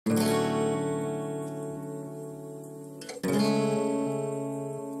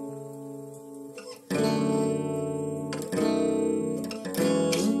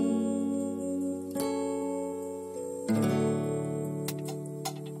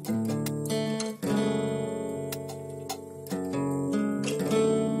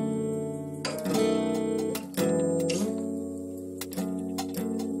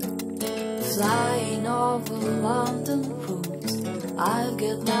Flying over London roads, I've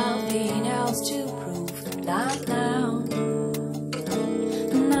got nothing else to prove. Not now,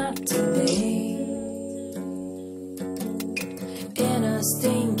 not today. In a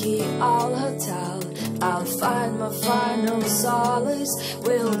stinky old hotel, I'll find my final solace.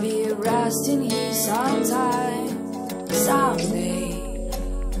 We'll be resting here sometime, someday.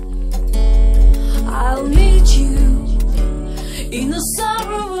 I'll meet you in the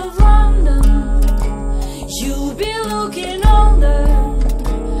suburb of London. You'll be looking older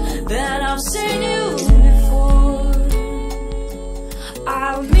than I've seen you before.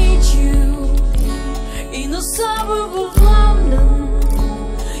 I'll meet you in the suburb of London.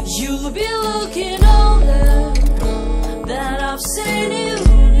 You'll be looking older than I've seen you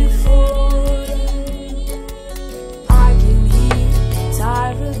before. I can hear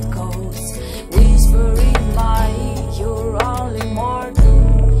tired ghosts whispering my ear. You're only mortal,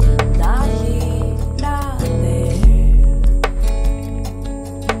 not here, not there.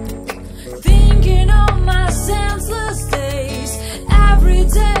 Thinking of my senseless days, every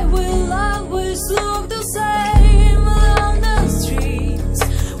day will always look the same. London streets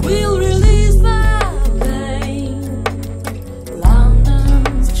will release my pain.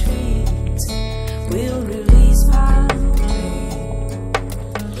 London streets will release my pain.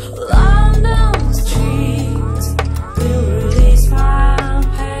 London streets will release my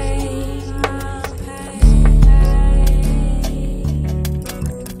pain, my pain.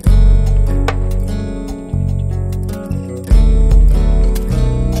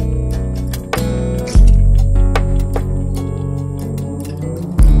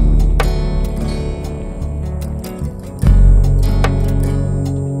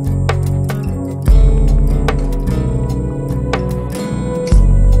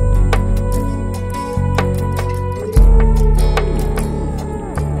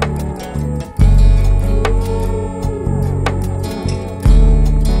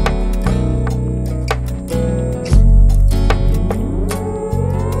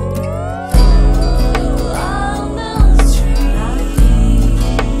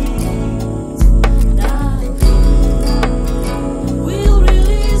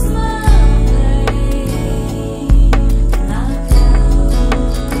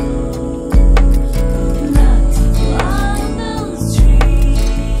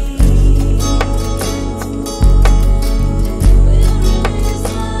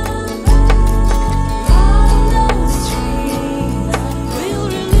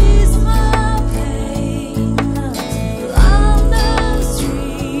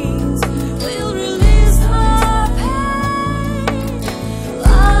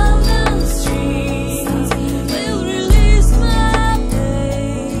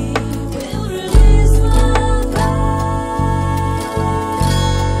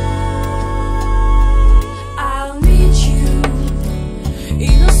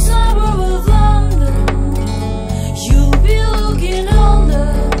 In